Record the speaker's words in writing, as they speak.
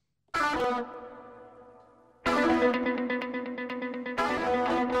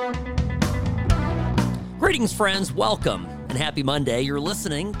Greetings, friends. Welcome and happy Monday. You're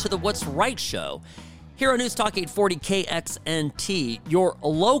listening to the What's Right Show here on News Talk 840 KXNT, your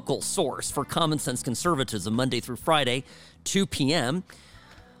local source for common sense conservatism, Monday through Friday, 2 p.m.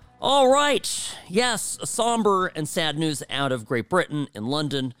 All right. Yes, a somber and sad news out of Great Britain in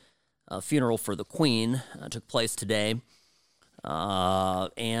London. A funeral for the Queen took place today.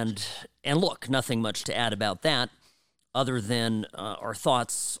 And look, nothing much to add about that other than our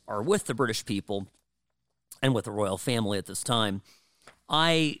thoughts are with the British people and with the royal family at this time.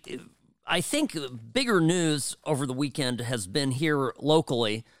 I think bigger news over the weekend has been here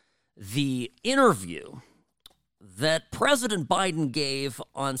locally, the interview that President Biden gave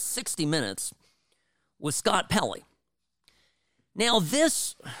on 60 Minutes with Scott Pelley. Now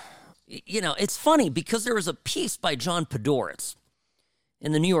this, it's funny because there was a piece by John Podhoretz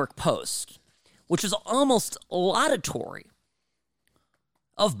in the New York Post, which is almost laudatory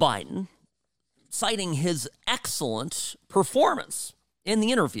of Biden, citing his excellent performance in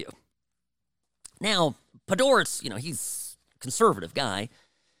the interview. Now, Podhoretz, he's a conservative guy,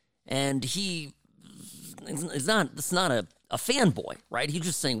 and it's not a fanboy, right? He's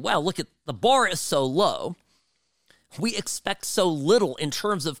just saying, wow, look at the bar is so low. We expect so little in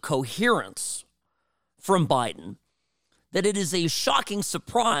terms of coherence from Biden that it is a shocking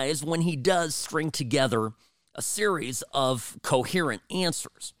surprise when he does string together a series of coherent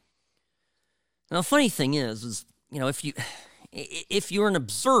answers. Now, the funny thing is, if you're an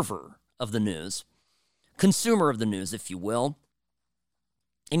observer of the news, consumer of the news, if you will,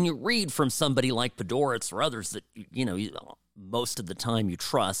 and you read from somebody like Podhoretz or others that, most of the time you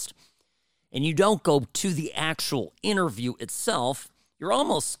trust, and you don't go to the actual interview itself, you're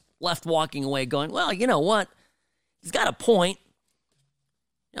almost left walking away going, well, you know what? He's got a point.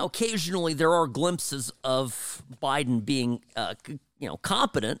 Occasionally there are glimpses of Biden being,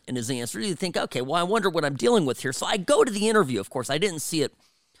 competent in his answer. You think, okay, well, I wonder what I'm dealing with here. So I go to the interview. Of course, I didn't see it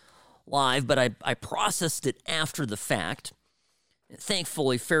live, but I processed it after the fact.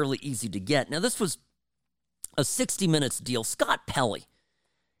 Thankfully, fairly easy to get. Now, this was a 60 Minutes deal. Scott Pelley.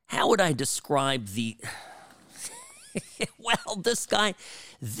 How would I describe the... Well, this guy,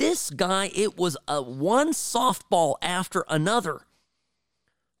 it was a one softball after another.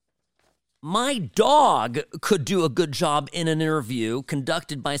 My dog could do a good job in an interview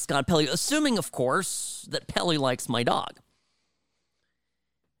conducted by Scott Pelley, assuming, of course, that Pelley likes my dog.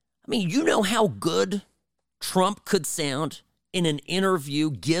 I mean, you know how good Trump could sound in an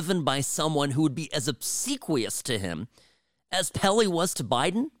interview given by someone who would be as obsequious to him as Pelley was to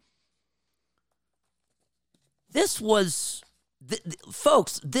Biden? This was,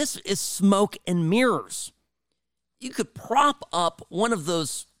 folks, this is smoke and mirrors. You could prop up one of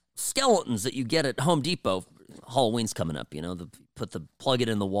those skeletons that you get at Home Depot. Halloween's coming up, plug it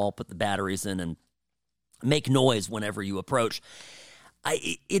in the wall, put the batteries in, and make noise whenever you approach.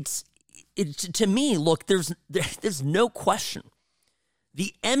 To me, look, there's no question.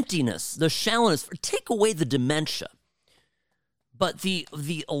 The emptiness, the shallowness, take away the dementia, but the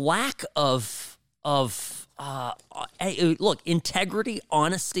lack of integrity,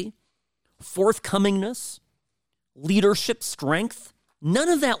 honesty, forthcomingness, leadership, strength, none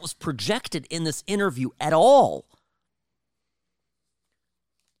of that was projected in this interview at all.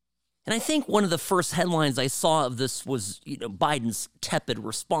 And I think one of the first headlines I saw of this was, Biden's tepid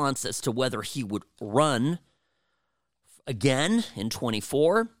response as to whether he would run again in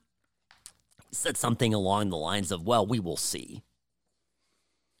 24. He said something along the lines of, well, we will see.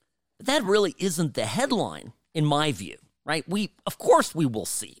 But that really isn't the headline, in my view, right? Of course we will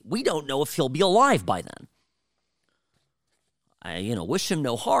see. We don't know if he'll be alive by then. I, wish him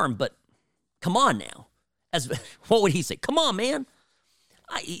no harm, but come on now. What would he say? Come on, man.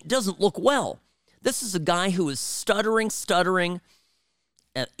 It doesn't look well. This is a guy who is stuttering,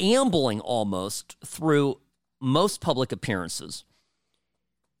 ambling almost through most public appearances.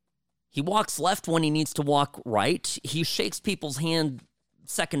 He walks left when he needs to walk right. He shakes people's hand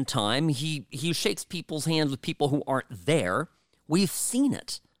second time. He shakes people's hands with people who aren't there. We've seen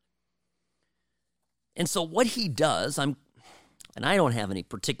it. And so what he does, and I don't have any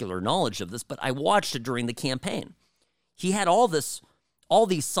particular knowledge of this, but I watched it during the campaign. He had all these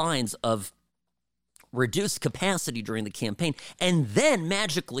signs of reduced capacity during the campaign, and then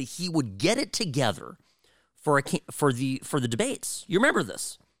magically he would get it together for the debates. You remember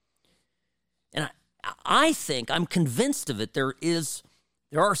this? And I think, I'm convinced of it, there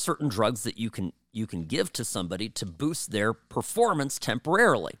are certain drugs that you can give to somebody to boost their performance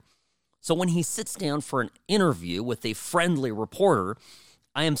temporarily. So when he sits down for an interview with a friendly reporter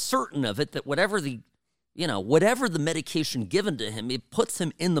I am certain of it that whatever the medication given to him, it puts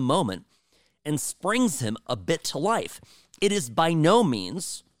him in the moment and springs him a bit to life. It is by no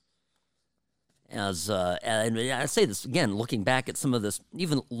means, and I say this again, looking back at some of this,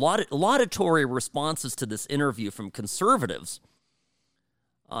 even laudatory responses to this interview from conservatives,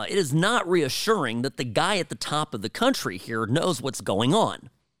 it is not reassuring that the guy at the top of the country here knows what's going on.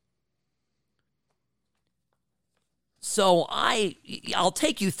 So I'll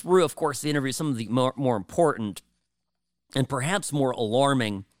take you through, of course, the interview, some of the more important and perhaps more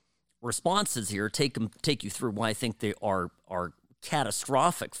alarming responses here. Take you through why I think they are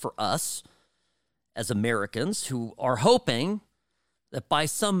catastrophic for us as Americans who are hoping that by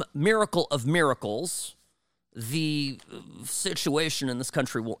some miracle of miracles, the situation in this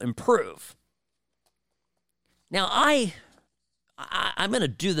country will improve. Now, I'm going to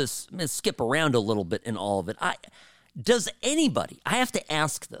do this. I'm going to skip around a little bit in all of it. Does anybody, I have to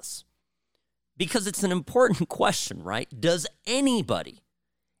ask this because it's an important question, right? Does anybody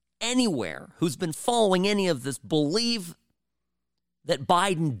anywhere who's been following any of this believe that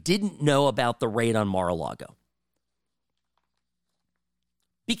Biden didn't know about the raid on Mar-a-Lago?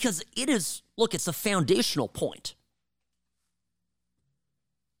 Because it's a foundational point.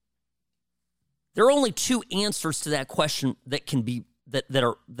 There are only two answers to that question that can be that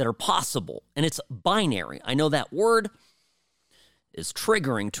are possible, and it's binary. I know that word is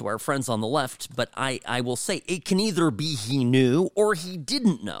triggering to our friends on the left, but I will say it can either be he knew or he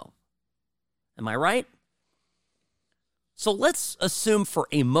didn't know. Am I right? So let's assume for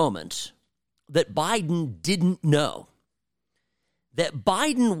a moment that Biden didn't know, that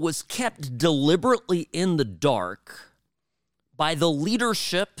Biden was kept deliberately in the dark by the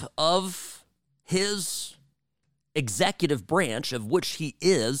leadership of his executive branch, of which he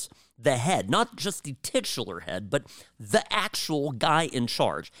is the head, not just the titular head, but the actual guy in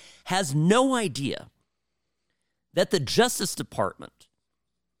charge, has no idea that the Justice Department,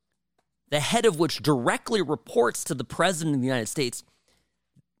 the head of which directly reports to the President of the United States,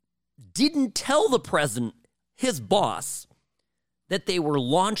 didn't tell the President, his boss, that they were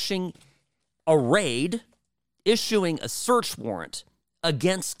launching a raid, issuing a search warrant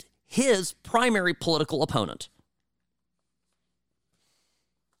against his primary political opponent,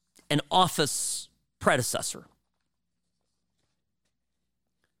 an office predecessor.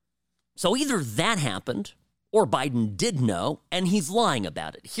 So either that happened or Biden did know, and he's lying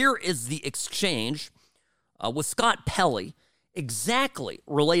about it. Here is the exchange with Scott Pelley, exactly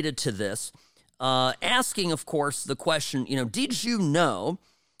related to this, asking, of course, the question, did you know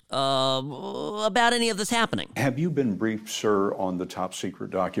about any of this happening? Have you been briefed, sir, on the top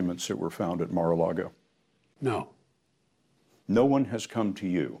secret documents that were found at Mar-a-Lago? No. No one has come to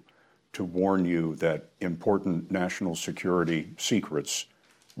you to warn you that important national security secrets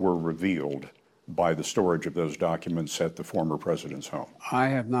were revealed by the storage of those documents at the former president's home? I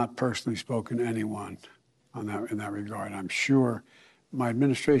have not personally spoken to anyone in that regard. I'm sure my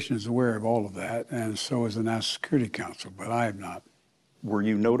administration is aware of all of that, and so is the National Security Council, but I have not. Were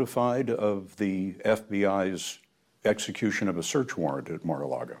you notified of the FBI's execution of a search warrant at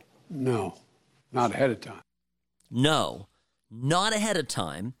Mar-a-Lago? No, not ahead of time. No, not ahead of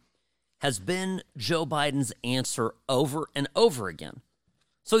time has been Joe Biden's answer over and over again.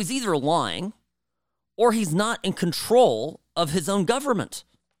 So he's either lying or he's not in control of his own government.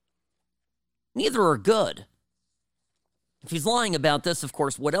 Neither are good. If he's lying about this, of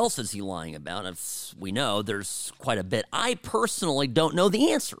course, what else is he lying about? As we know, there's quite a bit. I personally don't know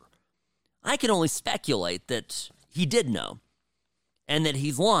the answer. I can only speculate that he did know and that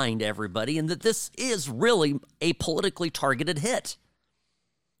he's lying to everybody and that this is really a politically targeted hit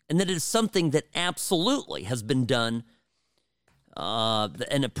and that it is something that absolutely has been done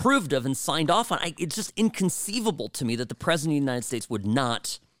and approved of and signed off on. It's just inconceivable to me that the President of the United States would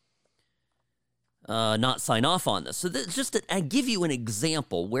not sign off on this. So I give you an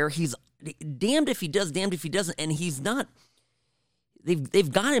example where he's damned if he does, damned if he doesn't, and he's not.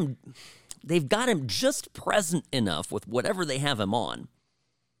 They've got him just present enough with whatever they have him on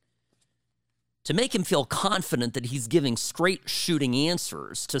to make him feel confident that he's giving straight shooting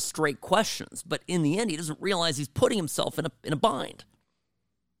answers to straight questions. But in the end, he doesn't realize he's putting himself in a bind.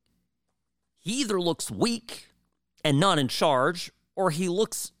 He either looks weak and not in charge, or he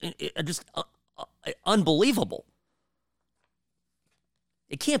looks just unbelievable.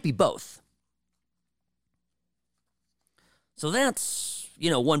 It can't be both. So that's,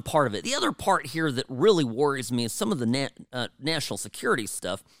 one part of it. The other part here that really worries me is some of the national security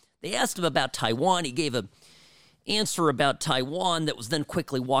stuff. They asked him about Taiwan. He gave an answer about Taiwan that was then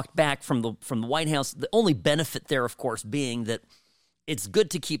quickly walked back from the White House. The only benefit there, of course, being that it's good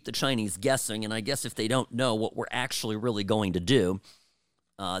to keep the Chinese guessing, and I guess if they don't know what we're actually really going to do,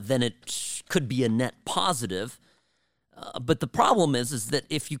 then it could be a net positive. But the problem is that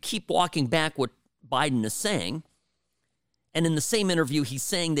if you keep walking back what Biden is saying, and in the same interview he's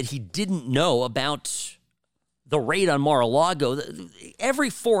saying that he didn't know about the raid on Mar-a-Lago, every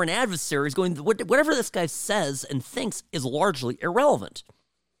foreign adversary is going, whatever this guy says and thinks is largely irrelevant.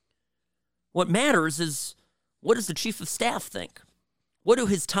 What matters is, what does the chief of staff think? What do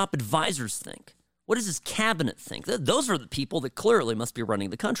his top advisors think? What does his cabinet think? Those are the people that clearly must be running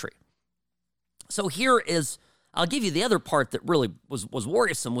the country. So here is, I'll give you the other part that really was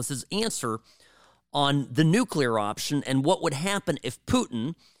worrisome, was his answer on the nuclear option and what would happen if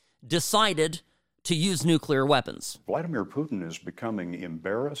Putin decided to use nuclear weapons. Vladimir Putin is becoming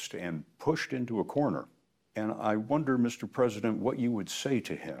embarrassed and pushed into a corner. And I wonder, Mr. President, what you would say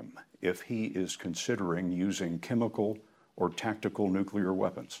to him if he is considering using chemical or tactical nuclear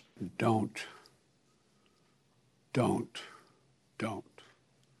weapons. Don't. It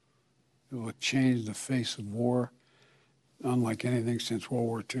will change the face of war unlike anything since World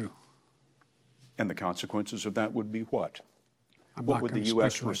War II. And the consequences of that would be what? I'm What not would the gonna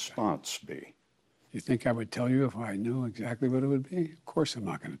U.S. speculate response be? You think I would tell you if I knew exactly what it would be? Of course I'm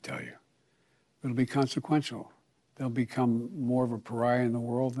not going to tell you. It'll be consequential. They'll become more of a pariah in the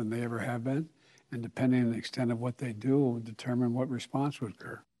world than they ever have been. And depending on the extent of what they do will determine what response would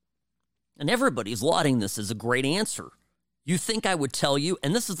occur. And everybody's lauding this as a great answer. You think I would tell you,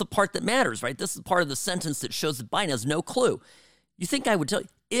 and this is the part that matters, right? This is part of the sentence that shows that Biden has no clue. You think I would tell you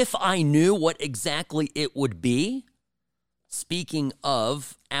if I knew what exactly it would be? Speaking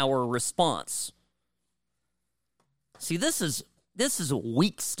of our response. See, this is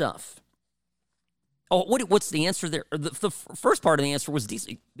weak stuff. Oh, what's the answer there? The first part of the answer was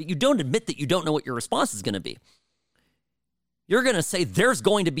decent, but you don't admit that you don't know what your response is going to be. You're going to say there's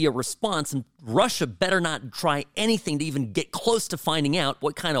going to be a response, and Russia better not try anything to even get close to finding out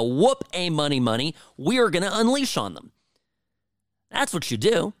what kind of money we are going to unleash on them. That's what you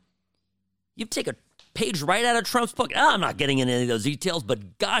do. You take a page right out of Trump's book. I'm not getting into any of those details,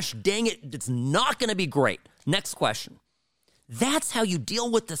 but gosh dang it, it's not going to be great. Next question. That's how you deal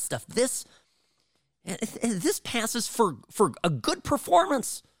with this stuff. This passes for a good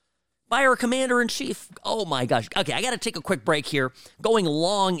performance by our commander-in-chief. Oh, my gosh. Okay, I got to take a quick break here. Going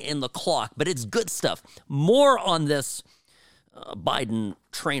long in the clock, but it's good stuff. More on this Biden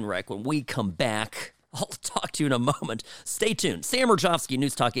train wreck when we come back. I'll talk to you in a moment. Stay tuned. Sam Rajovsky,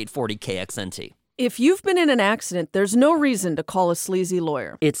 News Talk 840 KXNT. If you've been in an accident, there's no reason to call a sleazy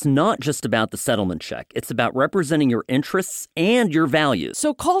lawyer. It's not just about the settlement check. It's about representing your interests and your values.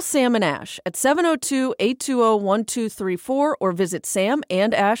 So call Sam and Ash at 702-820-1234 or visit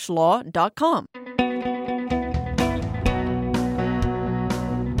samandashlaw.com.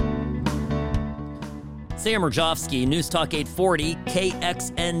 Sam Rajovsky, News Talk 840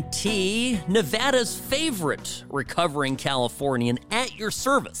 KXNT, Nevada's favorite recovering Californian, at your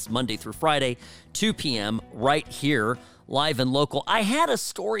service, Monday through Friday, 2 p.m., right here, live and local. I had a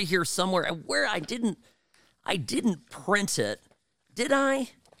story here somewhere where I didn't print it. Did I?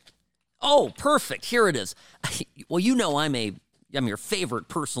 Oh, perfect. Here it is. Well, you know I'm your favorite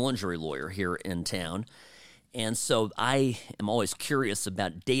personal injury lawyer here in town. And so I am always curious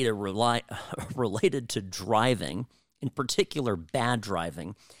about data related to driving, in particular bad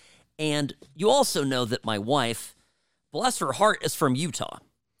driving. And you also know that my wife, bless her heart, is from Utah.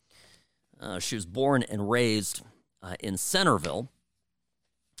 She was born and raised in Centerville.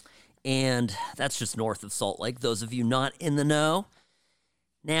 And that's just north of Salt Lake, those of you not in the know.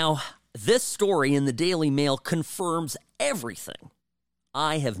 Now, this story in the Daily Mail confirms everything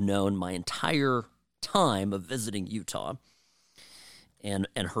I have known my entire time of visiting Utah and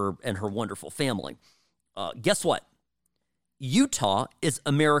her wonderful family. Guess what? Utah is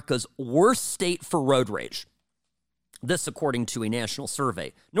America's worst state for road rage. This, according to a national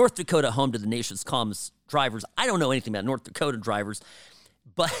survey. North Dakota, home to the nation's calmest drivers. I don't know anything about North Dakota drivers,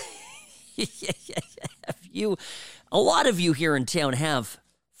 but a lot of you here in town have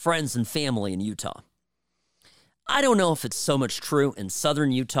friends and family in Utah. I don't know if it's so much true in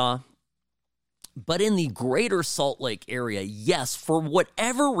southern Utah, but in the greater Salt Lake area, yes, for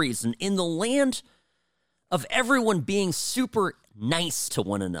whatever reason, in the land of everyone being super nice to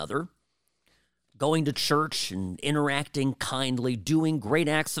one another, going to church and interacting kindly, doing great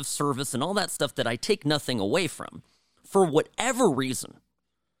acts of service and all that stuff that I take nothing away from, for whatever reason,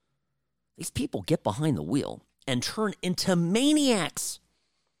 these people get behind the wheel and turn into maniacs.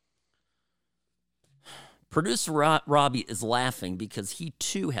 Producer Robbie is laughing because he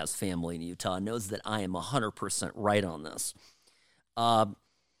too has family in Utah and knows that I am 100% right on this. More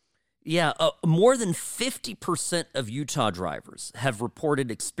than 50% of Utah drivers have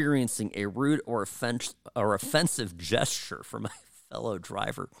reported experiencing a rude or offensive gesture from a fellow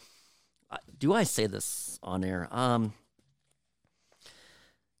driver. Do I say this on air?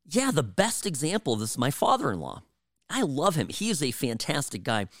 The best example of this is my father-in-law. I love him. He is a fantastic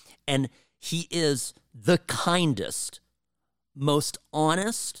guy, and he is the kindest, most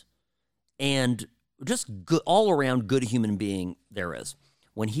honest, and just good, all-around good human being there is.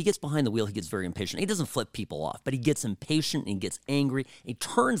 When he gets behind the wheel, he gets very impatient. He doesn't flip people off, but he gets impatient and he gets angry. He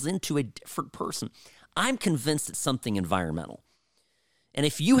turns into a different person. I'm convinced it's something environmental. And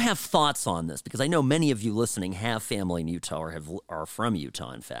if you have thoughts on this, because I know many of you listening have family in Utah or are from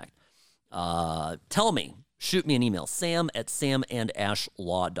Utah, in fact, tell me. Shoot me an email,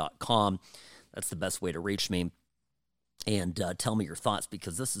 sam@samandashlaw.com. That's the best way to reach me. And tell me your thoughts,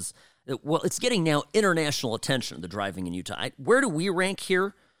 because this is, it's getting now international attention, the driving in Utah. Where do we rank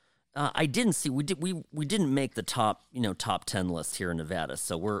here? I didn't see, we didn't make the top 10 list here in Nevada,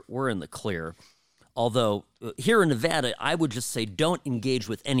 so we're in the clear. Although here in Nevada, I would just say don't engage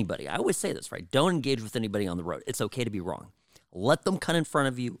with anybody. I always say this, right? Don't engage with anybody on the road. It's okay to be wrong. Let them cut in front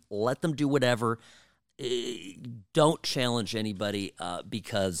of you. Let them do whatever. Don't challenge anybody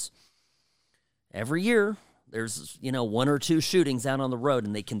because every year there's, one or two shootings out on the road,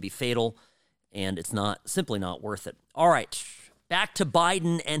 and they can be fatal, and it's simply not worth it. All right, back to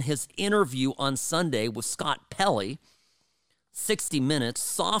Biden and his interview on Sunday with Scott Pelley. 60 Minutes,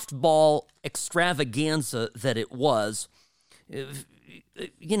 softball extravaganza that it was.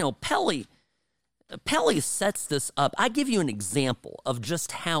 Pelley sets this up. I give you an example of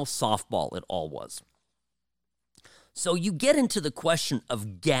just how softball it all was. So you get into the question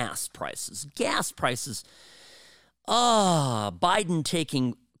of gas prices. Biden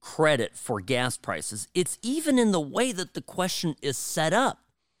taking credit for gas prices. It's even in the way that the question is set up.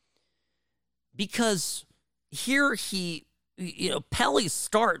 Because here Pelley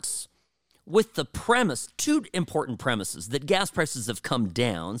starts with the premise, two important premises, that gas prices have come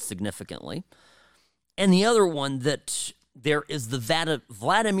down significantly, and the other one that there is the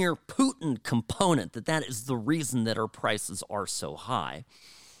Vladimir Putin component, that is the reason that our prices are so high.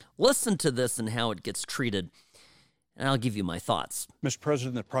 Listen to this and how it gets treated, and I'll give you my thoughts. Mr.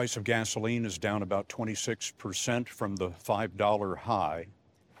 President, the price of gasoline is down about 26% from the $5 high.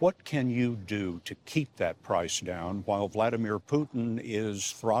 What can you do to keep that price down while Vladimir Putin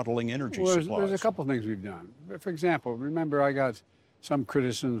is throttling energy supplies? There's a couple of things we've done. For example, remember I got some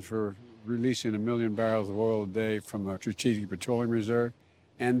criticism for releasing 1 million barrels of oil a day from a strategic petroleum reserve.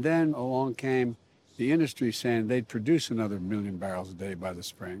 And then along came the industry saying they'd produce another 1 million barrels a day by the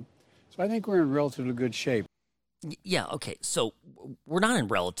spring. So I think we're in relatively good shape. Yeah, okay. So we're not in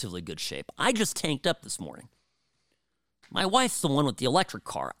relatively good shape. I just tanked up this morning. My wife's the one with the electric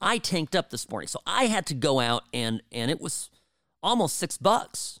car. I tanked up this morning. So I had to go out and it was almost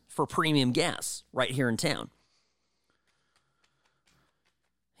 $6 for premium gas right here in town.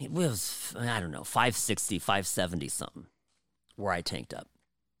 It was, I don't know, $5.60, $5.70 something where I tanked up.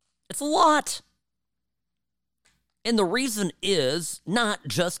 It's a lot. And the reason is not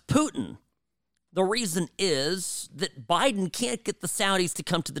just Putin. The reason is that Biden can't get the Saudis to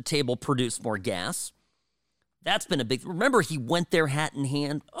come to the table, produce more gas. That's been a big, remember he went there hat in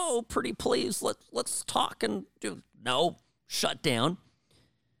hand. Oh, pretty please, let's talk and do, no, shut down.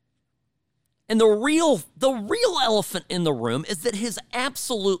 And the real elephant in the room is that his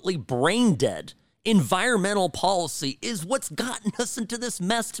absolutely brain dead environmental policy is what's gotten us into this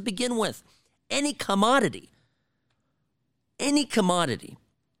mess to begin with. Any commodity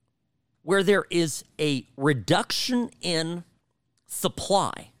where there is a reduction in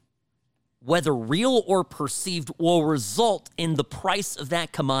supply, whether real or perceived, will result in the price of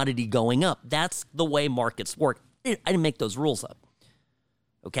that commodity going up. That's the way markets work. I didn't make those rules up,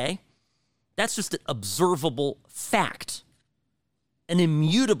 okay? That's just an observable fact, an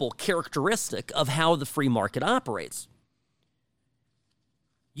immutable characteristic of how the free market operates.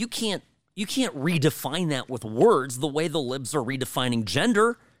 You can't redefine that with words the way the libs are redefining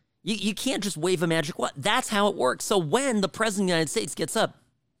gender. You can't just wave a magic wand. That's how it works. So when the president of the United States gets up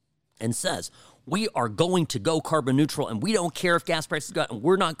and says, we are going to go carbon neutral and we don't care if gas prices go up and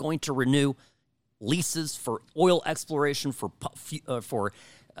we're not going to renew leases for oil exploration, for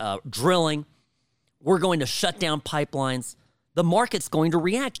drilling, we're going to shut down pipelines, the market's going to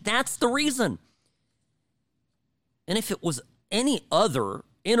react. That's the reason. And if it was any other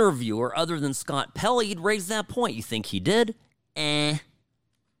interviewer other than Scott Pelley, he'd raise that point. You think he did?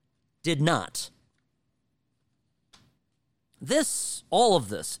 Did not. All of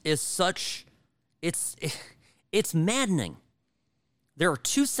this is such, it's maddening. There are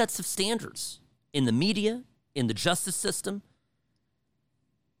two sets of standards in the media, in the justice system.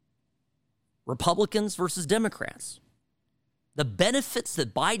 Republicans versus Democrats. The benefits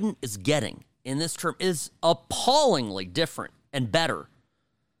that Biden is getting in this term is appallingly different and better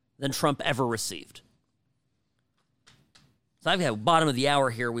than Trump ever received. So I've got bottom of the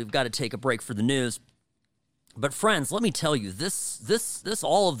hour here. We've got to take a break for the news. But friends, let me tell you,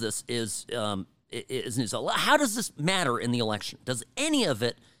 all of this is news. How does this matter in the election? Does any of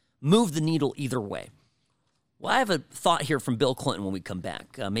it move the needle either way? Well, I have a thought here from Bill Clinton when we come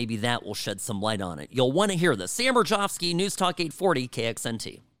back. Maybe that will shed some light on it. You'll want to hear this. Sam Rajovsky, News Talk 840,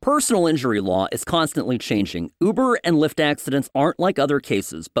 KXNT. Personal injury law is constantly changing. Uber and Lyft accidents aren't like other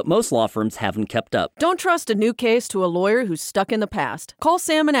cases, but most law firms haven't kept up. Don't trust a new case to a lawyer who's stuck in the past. Call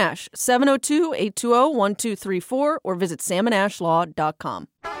Sam and Ash, 702-820-1234, or visit samandashlaw.com.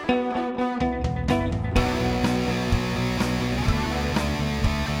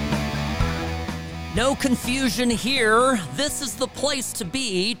 No confusion here. This is the place to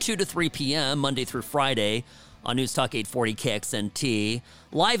be, 2 to 3 p.m., Monday through Friday, on News Talk 840 KXNT.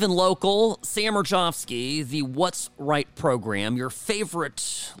 Live and local, Sam Rajovsky, the What's Right program, your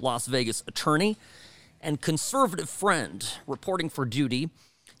favorite Las Vegas attorney and conservative friend, reporting for duty,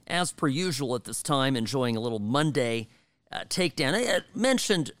 as per usual at this time, enjoying a little Monday takedown. I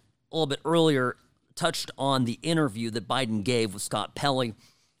mentioned a little bit earlier, touched on the interview that Biden gave with Scott Pelley.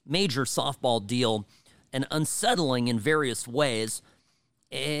 Major softball deal and unsettling in various ways.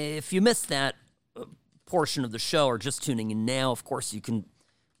 If you missed that portion of the show or just tuning in now, of course, you can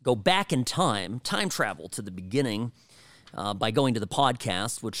go back in time travel to the beginning by going to the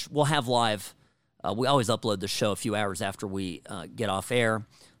podcast, which we'll have live. We always upload the show a few hours after we get off air.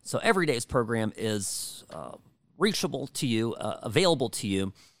 So every day's program is reachable to you, available to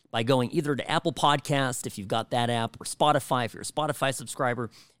you by going either to Apple Podcast, if you've got that app, or Spotify, if you're a Spotify subscriber.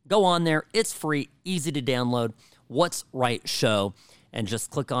 Go on there. It's free, easy to download. What's Right Show, and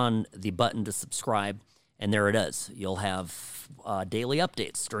just click on the button to subscribe, and there it is. You'll have daily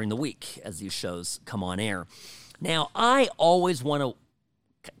updates during the week as these shows come on air. Now, I always want to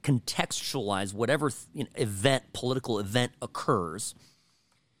contextualize whatever political event occurs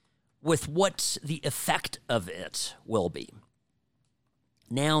with what the effect of it will be.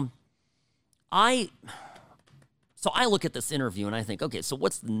 Now, I look at this interview and I think, okay, so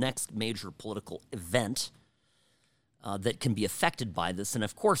what's the next major political event that can be affected by this? And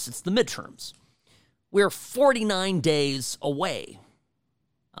of course, it's the midterms. We're 49 days away.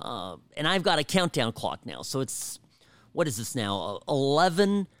 And I've got a countdown clock now. So it's, what is this now?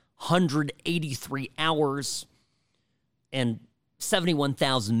 1,183 hours and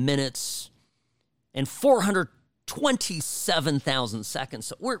 71,000 minutes and 427,000 seconds.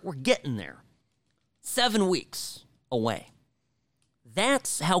 So we're getting there. 7 weeks away.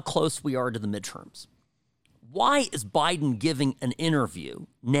 That's how close we are to the midterms. Why is Biden giving an interview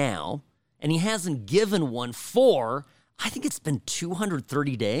now, and he hasn't given one for, I think it's been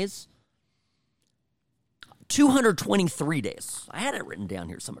 230 days? 223 days. I had it written down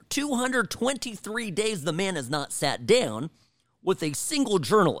here somewhere. 223 days the man has not sat down with a single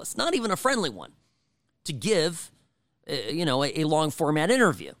journalist, not even a friendly one, to give, a long format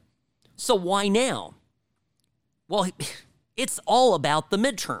interview. So why now? Well, it's all about the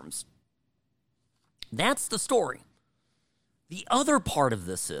midterms. That's the story. The other part of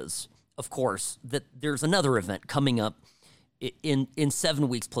this is, of course, that there's another event coming up in 7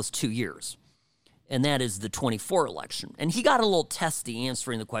 weeks plus 2 years, and that is the 24 election. And he got a little testy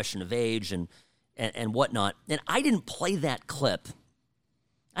answering the question of age and whatnot, and I didn't play that clip.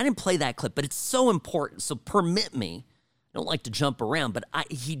 But it's so important, so permit me. I don't like to jump around, but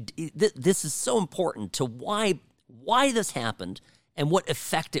this is so important to why this happened and what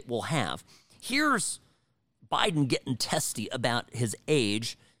effect it will have. Here's Biden getting testy about his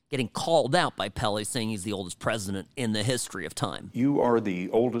age, getting called out by Pelley, saying he's the oldest president in the history of time. You are the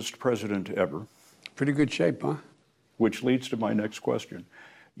oldest president ever. Pretty good shape, huh? Which leads to my next question.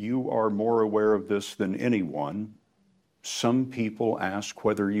 You are more aware of this than anyone. Some people ask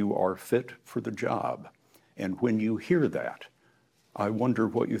whether you are fit for the job. And when you hear that, I wonder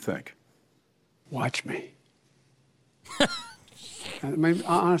what you think. Watch me. I mean,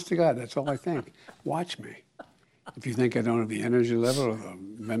 honest to God, that's all I think. Watch me. If you think I don't have the energy level or the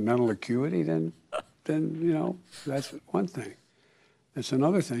mental acuity, then that's one thing. It's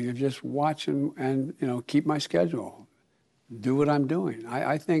another thing of just watch and keep my schedule. Do what I'm doing.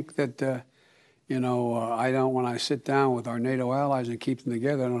 I think that, I don't, when I sit down with our NATO allies and keep them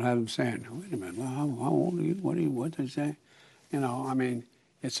together, I don't have them saying, wait a minute, how old are you? What did they say?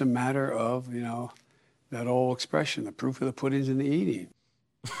 It's a matter of, That old expression, the proof of the pudding's in the eating.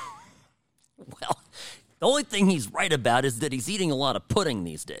 Well, the only thing he's right about is that he's eating a lot of pudding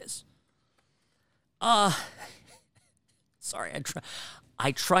these days. Sorry,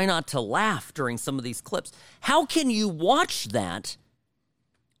 I try not to laugh during some of these clips. How can you watch that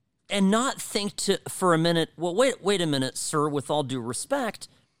and not think for a minute, well, wait a minute, sir, with all due respect,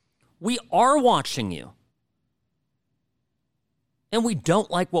 we are watching you. And we don't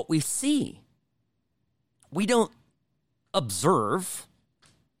like what we see. We don't observe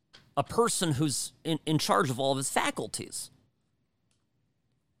a person who's in charge of all of his faculties.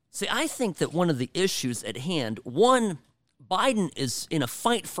 See, I think that one of the issues at hand, one, Biden is in a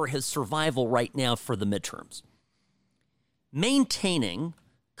fight for his survival right now for the midterms. Maintaining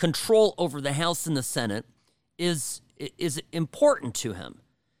control over the House and the Senate is important to him.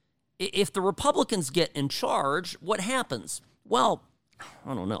 If the Republicans get in charge, what happens? Well,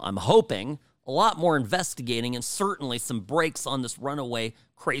 I don't know. I'm hoping a lot more investigating and certainly some brakes on this runaway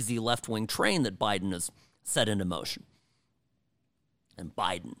crazy left-wing train that Biden has set into motion. And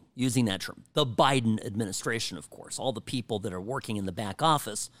Biden, using that term, the Biden administration, of course, all the people that are working in the back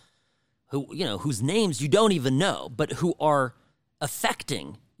office, whose names you don't even know, but who are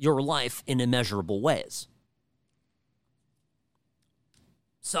affecting your life in immeasurable ways.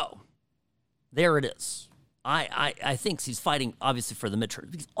 So, there it is. I think he's fighting, obviously, for the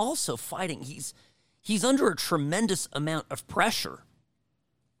midterm. He's also fighting, he's under a tremendous amount of pressure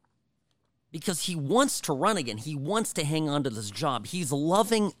because he wants to run again. He wants to hang on to this job. He's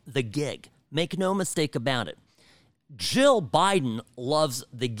loving the gig. Make no mistake about it. Jill Biden loves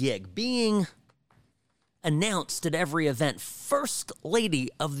the gig. Being announced at every event, First Lady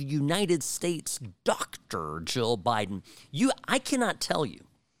of the United States, Dr. Jill Biden. I cannot tell you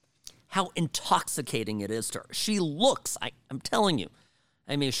how intoxicating it is to her. She looks, I'm telling you,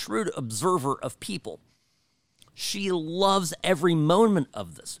 I'm a shrewd observer of people. She loves every moment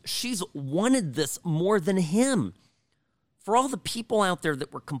of this. She's wanted this more than him. For all the people out there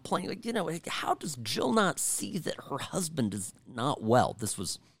that were complaining, how does Jill not see that her husband is not well? This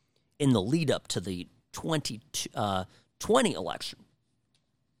was in the lead up to the 2020 election.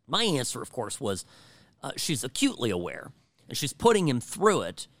 My answer, of course, was she's acutely aware, and she's putting him through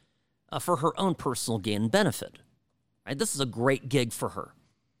it for her own personal gain and benefit. Right? This is a great gig for her.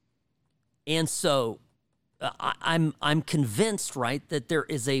 And so I'm convinced, right, that there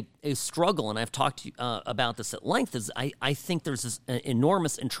is a struggle, and I've talked to you about this at length, is I think there's this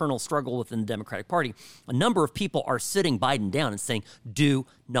enormous internal struggle within the Democratic Party. A number of people are sitting Biden down and saying, do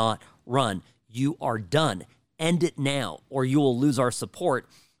not run. You are done. End it now, or you will lose our support.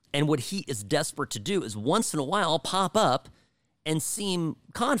 And what he is desperate to do is once in a while pop up and seem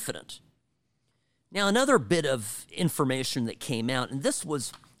confident. Now, another bit of information that came out, and this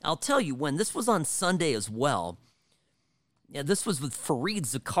was, I'll tell you when, this was on Sunday as well. Yeah, this was with Fareed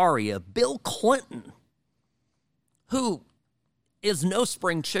Zakaria, Bill Clinton, who is no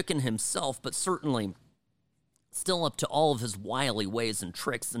spring chicken himself, but certainly still up to all of his wily ways and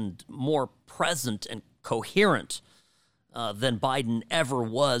tricks and more present and coherent than Biden ever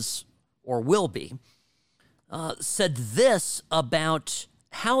was or will be, said this about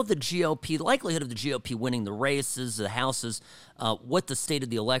how the GOP, the likelihood of the GOP winning the races, the houses, what the state of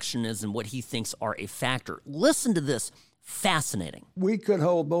the election is, and what he thinks are a factor. Listen to this. Fascinating. We could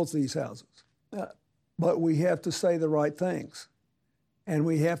hold both these houses, but we have to say the right things. And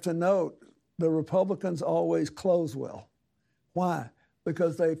we have to note the Republicans always close well. Why?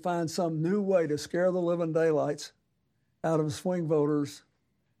 Because they find some new way to scare the living daylights out of swing voters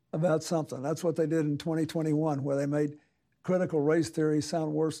about something. That's what they did in 2021, where they made critical race theory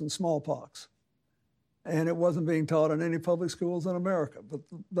sound worse than smallpox. And it wasn't being taught in any public schools in America, but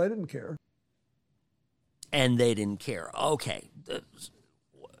they didn't care. And they didn't care. Okay. The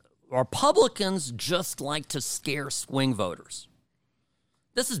Republicans just like to scare swing voters.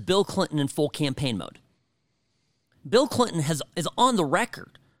 This is Bill Clinton in full campaign mode. Bill Clinton is on the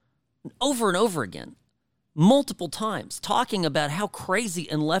record over and over again, multiple times, talking about how crazy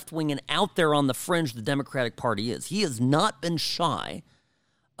and left-wing and out there on the fringe the Democratic Party is. He has not been shy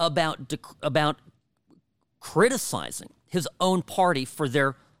about criticizing his own party for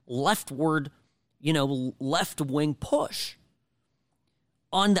their leftward, left-wing push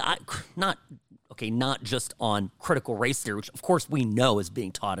on the not just on critical race theory, which of course we know is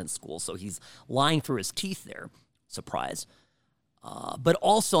being taught in school. So he's lying through his teeth there. Surprise. But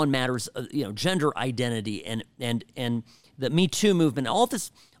also on matters of, gender identity and the Me Too movement, all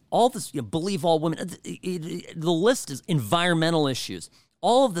this, believe all women. The list is environmental issues,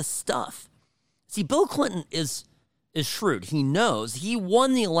 all of this stuff. See, Bill Clinton is shrewd. He knows he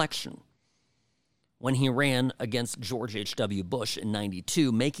won the election when he ran against George H.W. Bush in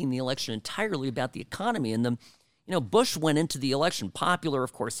 92, making the election entirely about the economy. And Bush went into the election popular.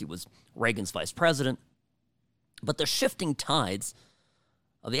 Of course, he was Reagan's vice president. But the shifting tides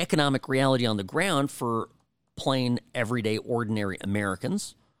of the economic reality on the ground for plain, everyday, ordinary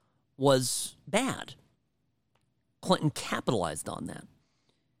Americans was bad. Clinton capitalized on that.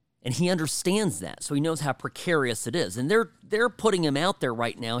 And he understands that, so he knows how precarious it is. And they're putting him out there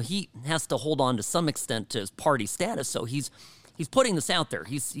right now. He has to hold on to some extent to his party status, so he's putting this out there.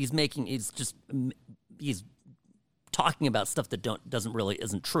 He's talking about stuff that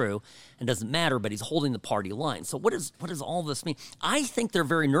isn't true and doesn't matter, but he's holding the party line. So what does all this mean? I think they're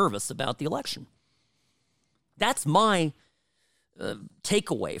very nervous about the election. That's my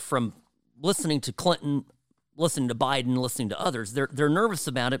takeaway from listening to Clinton, listening to Biden, listening to others. They're nervous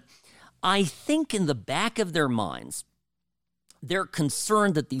about it. I think in the back of their minds, they're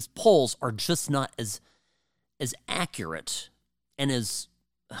concerned that these polls are just not as accurate and as,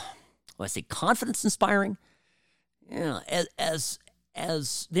 confidence inspiring. As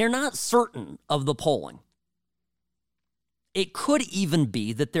they're not certain of the polling. It could even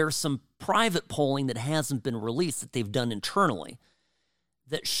be that there's some private polling that hasn't been released that they've done internally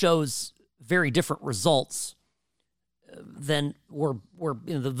that shows very different results than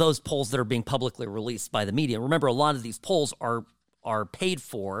those polls that are being publicly released by the media. Remember, a lot of these polls are paid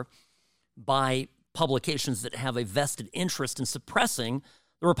for by publications that have a vested interest in suppressing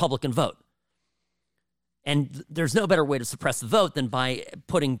the Republican vote. And there's no better way to suppress the vote than by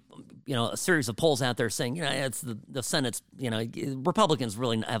putting, a series of polls out there saying, it's the Senate's, Republicans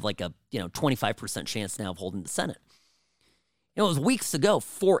really have like a, 25% chance now of holding the Senate. It was weeks ago,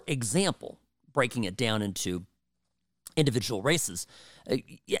 for example, breaking it down into individual races,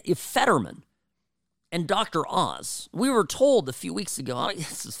 Fetterman and Dr. Oz, we were told a few weeks ago,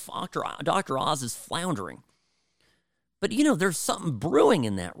 Dr. Oz is floundering. But, there's something brewing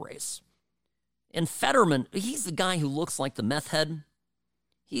in that race. And Fetterman, he's the guy who looks like the meth head.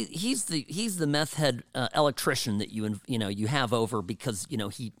 He's the meth head electrician that you have over because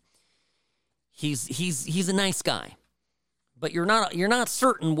he's a nice guy, but you're not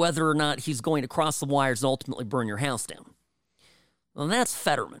certain whether or not he's going to cross the wires and ultimately burn your house down. Well, that's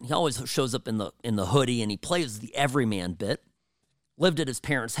Fetterman. He always shows up in the hoodie and he plays the everyman bit. Lived at his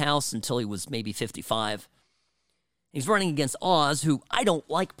parents' house until he was maybe 55. He's running against Oz, who I don't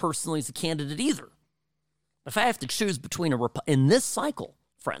like personally as a candidate either. If I have to choose between in this cycle,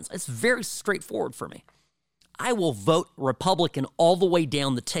 friends, it's very straightforward for me. I will vote Republican all the way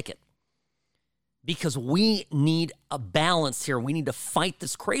down the ticket because we need a balance here. We need to fight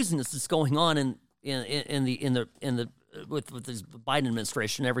this craziness that's going on with the Biden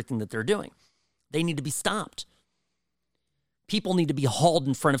administration and everything that they're doing. They need to be stopped. People need to be hauled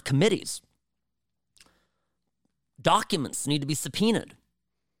in front of committees. Documents need to be subpoenaed.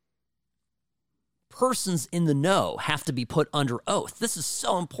 Persons in the know have to be put under oath. This is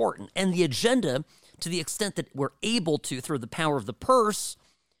so important. And the agenda, to the extent that we're able to, through the power of the purse,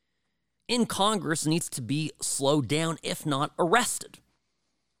 in Congress needs to be slowed down, if not arrested.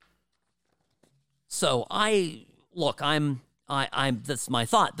 So that's my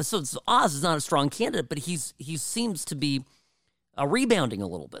thought. But so Oz is not a strong candidate, but he seems to be rebounding a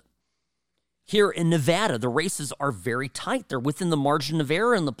little bit. Here in Nevada, the races are very tight. They're within the margin of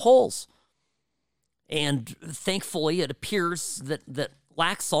error in the polls. And thankfully, it appears that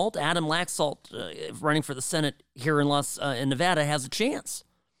Adam Laxalt, running for the Senate here in Nevada, has a chance.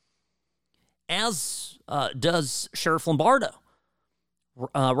 As does Sheriff Lombardo,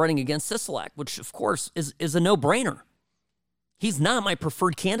 running against Sisolak, which, of course, is a no-brainer. He's not my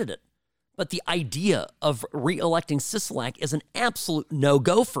preferred candidate. But the idea of re-electing Sisolak is an absolute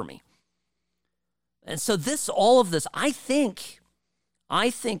no-go for me. And so all of this, I think,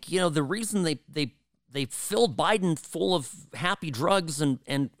 the reason they filled Biden full of happy drugs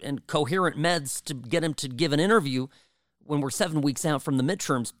and coherent meds to get him to give an interview when we're 7 weeks out from the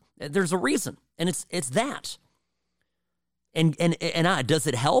midterms, there's a reason, and it's that. And does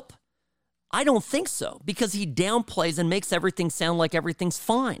it help? I don't think so, because he downplays and makes everything sound like everything's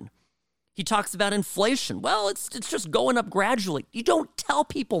fine. He talks about inflation. Well, it's just going up gradually. You don't tell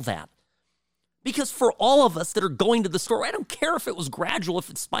people that. Because for all of us that are going to the store, I don't care if it was gradual,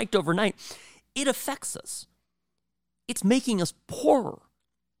 if it spiked overnight, it affects us. It's making us poorer.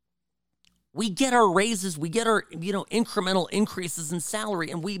 We get our raises, we get our incremental increases in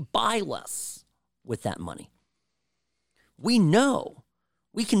salary, and we buy less with that money. We know,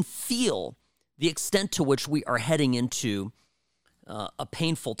 we can feel the extent to which we are heading into a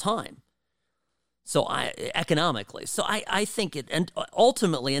painful time. So economically. So I think it and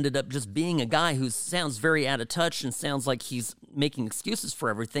ultimately ended up just being a guy who sounds very out of touch and sounds like he's making excuses for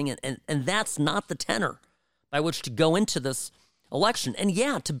everything. And that's not the tenor by which to go into this election. And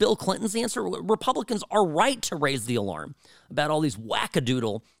yeah, to Bill Clinton's answer, Republicans are right to raise the alarm about all these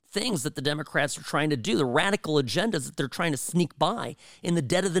wackadoodle things that the Democrats are trying to do, the radical agendas that they're trying to sneak by in the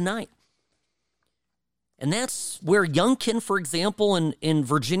dead of the night. And that's where Youngkin, for example, in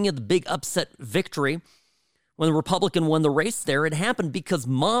Virginia, the big upset victory, when the Republican won the race there, it happened because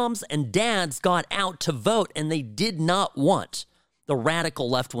moms and dads got out to vote, and they did not want the radical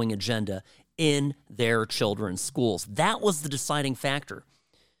left-wing agenda in their children's schools. That was the deciding factor.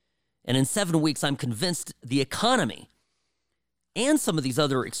 And in 7 weeks, I'm convinced the economy and some of these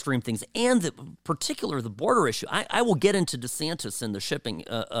other extreme things, and particularly the border issue. I will get into DeSantis and the shipping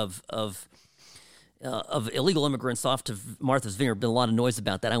of illegal immigrants off to Martha's Vineyard. Been a lot of noise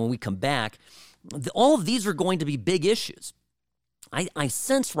about that. And when we come back, all of these are going to be big issues. I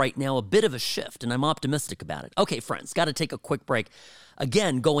sense right now a bit of a shift, and I'm optimistic about it. Okay, friends, got to take a quick break.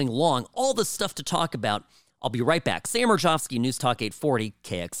 Again, going long, all this stuff to talk about. I'll be right back. Sam Mirjovsky, News Talk 840,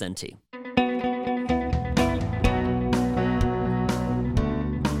 KXNT.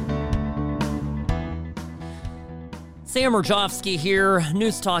 Sam Mirjovsky here,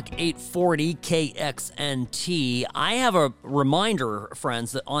 News Talk 840 KXNT. I have a reminder,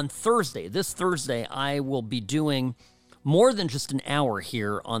 friends, that on this Thursday, I will be doing more than just an hour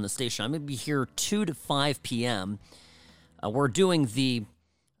here on the station. I'm going to be here 2 to 5 p.m. We're doing the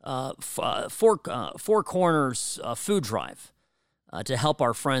Four Corners food drive to help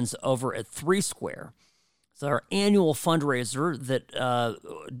our friends over at 3 Square. It's our annual fundraiser that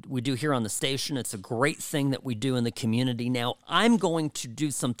we do here on the station. It's a great thing that we do in the community. Now, I'm going to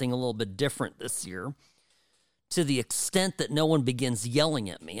do something a little bit different this year to the extent that no one begins yelling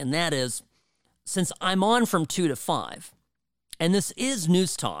at me, and that is, since I'm on from 2 to 5, and this is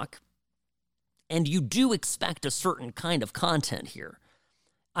News Talk, and you do expect a certain kind of content here,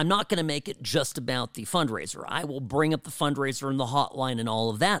 I'm not going to make it just about the fundraiser. I will bring up the fundraiser and the hotline and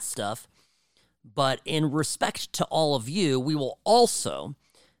all of that stuff. But in respect to all of you, we will also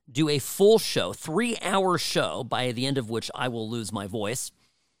do a full show, 3-hour show, by the end of which I will lose my voice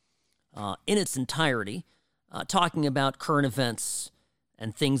in its entirety, talking about current events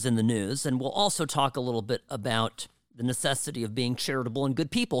and things in the news. And we'll also talk a little bit about the necessity of being charitable and good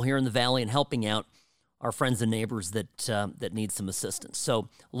people here in the Valley and helping out our friends and neighbors that need some assistance. So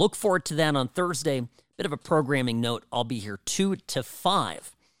look forward to that on Thursday. Bit of a programming note. I'll be here 2 to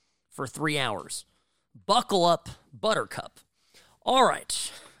 5 for 3 hours. Buckle up, Buttercup. All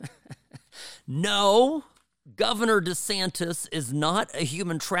right. No, Governor DeSantis is not a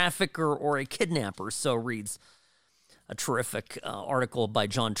human trafficker or a kidnapper, so reads a terrific article by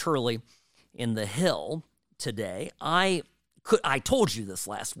John Turley in The Hill today. I told you this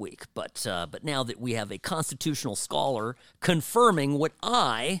last week, but now that we have a constitutional scholar confirming what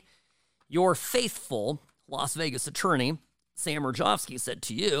your faithful Las Vegas attorney, Sam Mirjovsky, said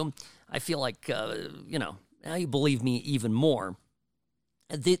to you, I feel like, now you believe me even more.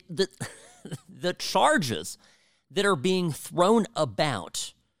 The charges that are being thrown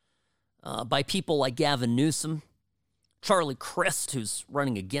about by people like Gavin Newsom, Charlie Crist, who's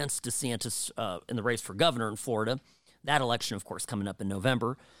running against DeSantis in the race for governor in Florida, that election, of course, coming up in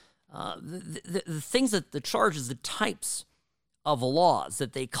November, the things that the charges, the types of laws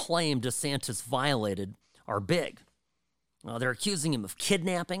that they claim DeSantis violated are big. They're accusing him of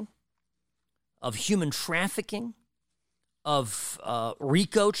kidnapping, of human trafficking, of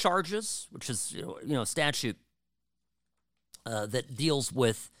RICO charges, which is a statute that deals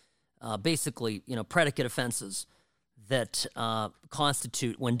with basically predicate offenses that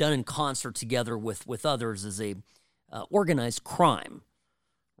constitute, when done in concert together with others, is a organized crime,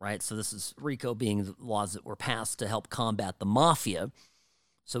 right? So this is RICO being the laws that were passed to help combat the mafia.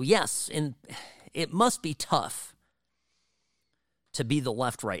 So yes, and it must be tough to be the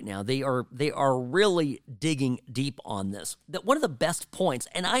left right now. They are really digging deep on this. That one of the best points,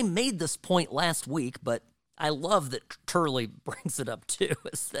 and I made this point last week, but I love that Turley brings it up too,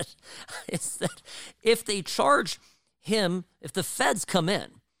 is that if they charge him, if the feds come in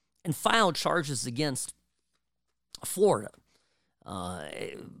and file charges against Florida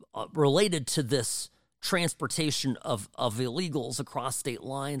related to this transportation of illegals across state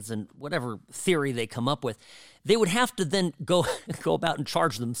lines and whatever theory they come up with, they would have to then go about and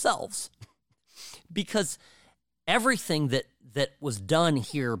charge themselves, because everything that was done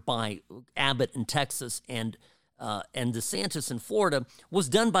here by Abbott in Texas and DeSantis in Florida was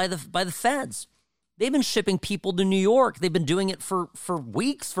done by the feds. They've been shipping people to New York. They've been doing it for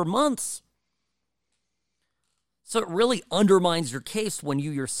weeks, for months. So it really undermines your case when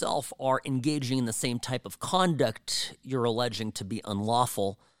you yourself are engaging in the same type of conduct you're alleging to be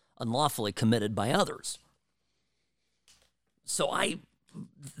unlawfully committed by others. So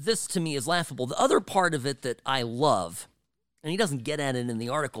this to me is laughable. The other part of it that I love, and he doesn't get at it in the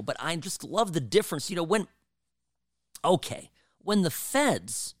article, but I just love the difference. When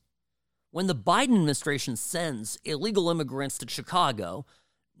the Biden administration sends illegal immigrants to Chicago,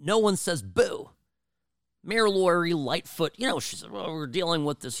 no one says boo. Mayor Lori Lightfoot, she said, well, we're dealing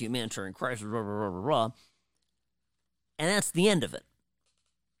with this humanitarian crisis, blah, blah, blah, blah, blah. And that's the end of it.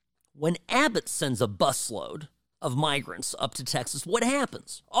 When Abbott sends a busload of migrants up to Texas, what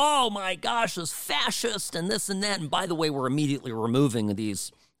happens? Oh my gosh, this fascist and this and that. And by the way, we're immediately removing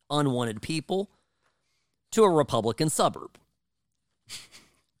these unwanted people to a Republican suburb.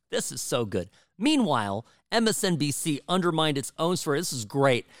 This is so good. Meanwhile, MSNBC undermined its own story. This is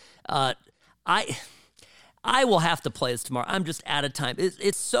great. I will have to play this tomorrow. I'm just out of time.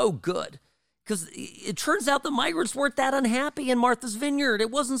 It's so good because it turns out the migrants weren't that unhappy in Martha's Vineyard.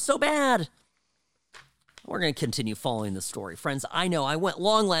 It wasn't so bad. We're going to continue following the story. Friends, I know I went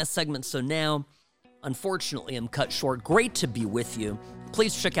long last segment, so now, unfortunately, I'm cut short. Great to be with you.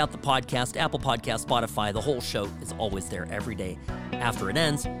 Please check out the podcast, Apple Podcasts, Spotify. The whole show is always there every day after it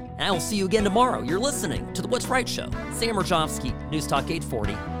ends. And I will see you again tomorrow. You're listening to The What's Right Show. Sam Rajovsky, News Talk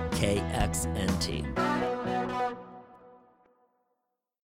 840, KXNT.